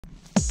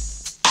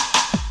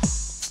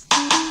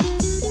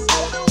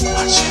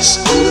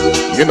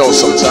You know,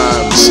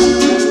 sometimes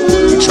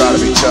we try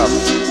to be tough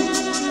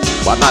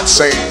by not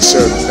saying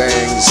certain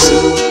things,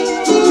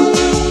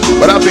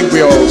 but I think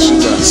we all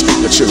should speak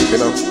the truth, you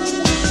know.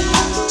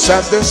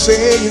 Sat there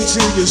saying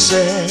to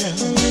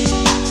yourself,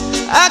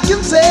 I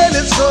can tell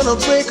it's gonna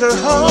break her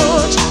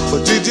heart,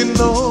 but did you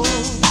know,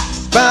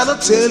 by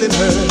not telling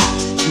her,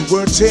 you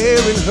were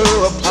tearing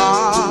her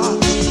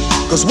apart?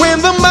 Cause when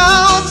the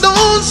mouth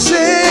don't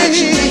say,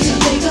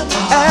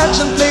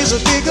 action plays a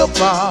bigger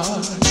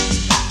part,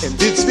 and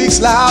it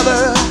speaks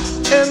louder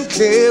and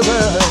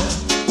clearer.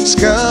 It's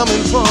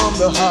coming from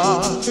the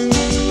heart.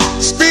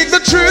 Speak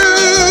the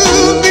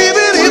truth,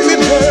 even if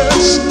it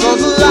hurts, cause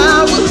a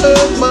lie will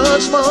hurt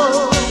much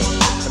more.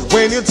 And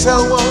when you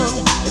tell one,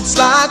 it's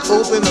like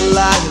open a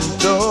lying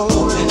door.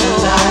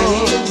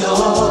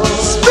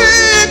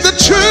 Speak the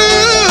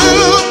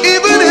truth,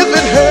 even if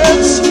it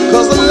hurts,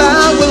 cause a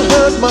lie will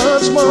hurt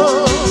much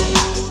more.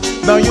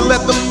 Now you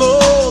let them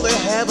know they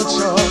have a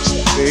choice,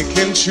 they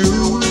can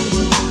choose.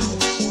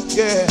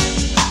 Yeah.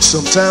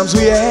 Sometimes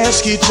we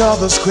ask each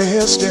other's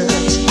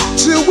questions,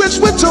 to which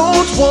we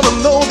don't want to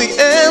know the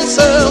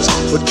answers.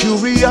 But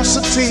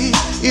curiosity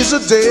is a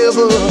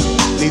devil,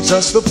 leads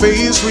us to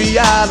face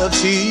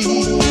reality.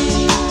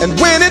 And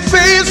when it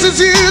faces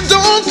you,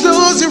 don't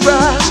close your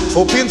eyes,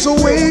 hoping to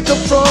wake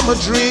up from a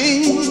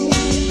dream.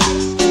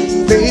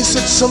 Face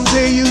it,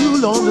 someday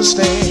you'll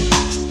understand,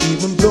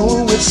 even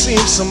though it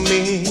seems so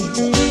mean.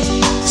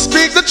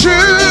 Speak the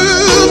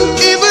truth,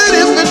 even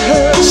if it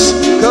hurts,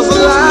 cause a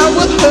lie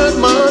will hurt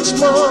much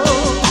more.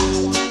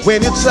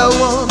 When you tell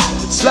one,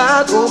 it's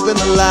like open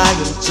a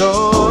lying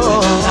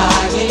door.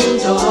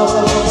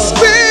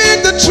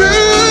 Speak the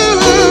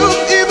truth,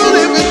 even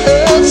if it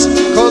hurts,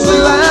 cause a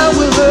lie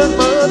will hurt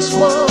much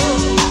more.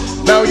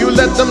 Now you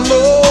let them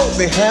know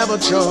they have a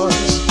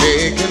choice,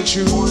 they can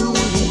choose.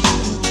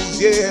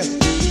 Yeah.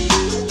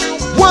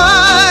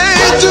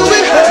 Why do we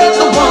hurt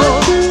the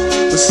one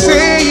to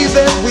say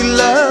that we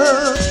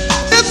love?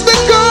 It's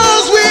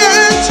because we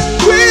act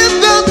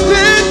without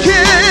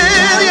thinking,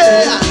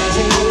 yeah.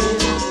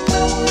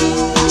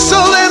 So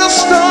let us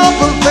stop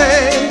and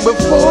think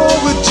before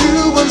we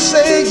do and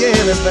say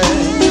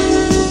anything.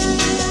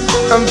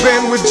 And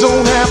then we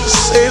don't have to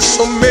say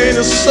so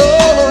many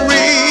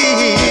sorries.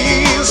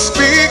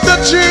 Speak the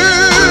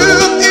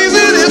truth,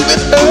 even if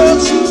it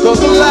hurts,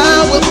 cause a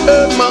lie will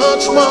hurt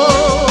much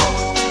more.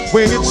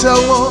 When you tell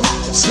one,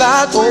 it's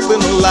like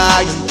open a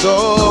lying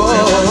door.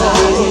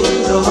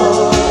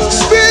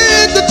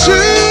 Speak the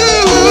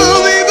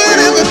truth, even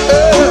if it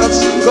hurts,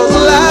 cause a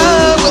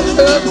lie will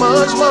hurt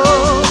much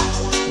more.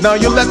 Now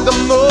you let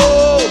them know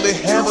they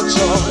have a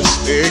choice,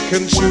 they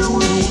can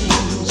choose.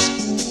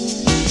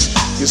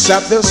 You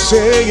sat there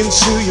saying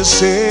to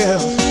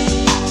yourself,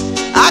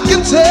 I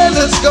can tell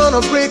it's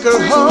gonna break her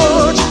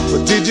heart,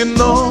 but did you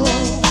know,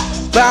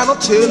 by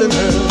not telling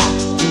her,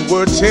 you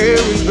were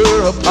tearing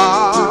her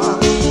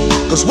apart?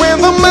 Cause when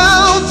the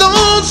mouth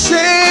don't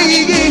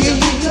say,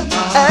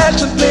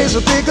 action plays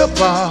a bigger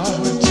part,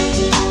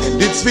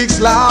 and it speaks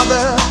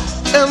louder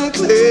and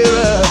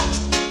clearer.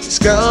 It's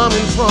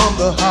coming from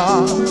the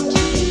heart.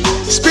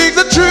 Speak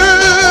the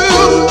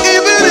truth,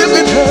 even if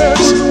it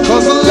hurts,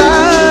 cause a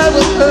lie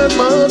will hurt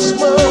much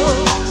more.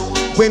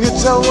 When you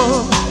tell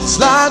one, it's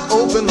like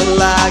open a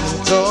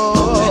lying door.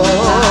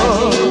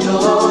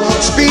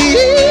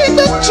 Speak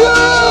the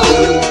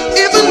truth,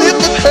 even if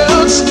it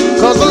hurts,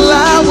 cause a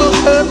lie will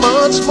hurt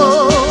much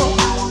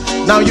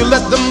more. Now you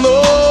let them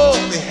know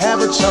they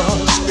have a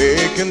choice, they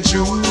can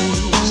choose.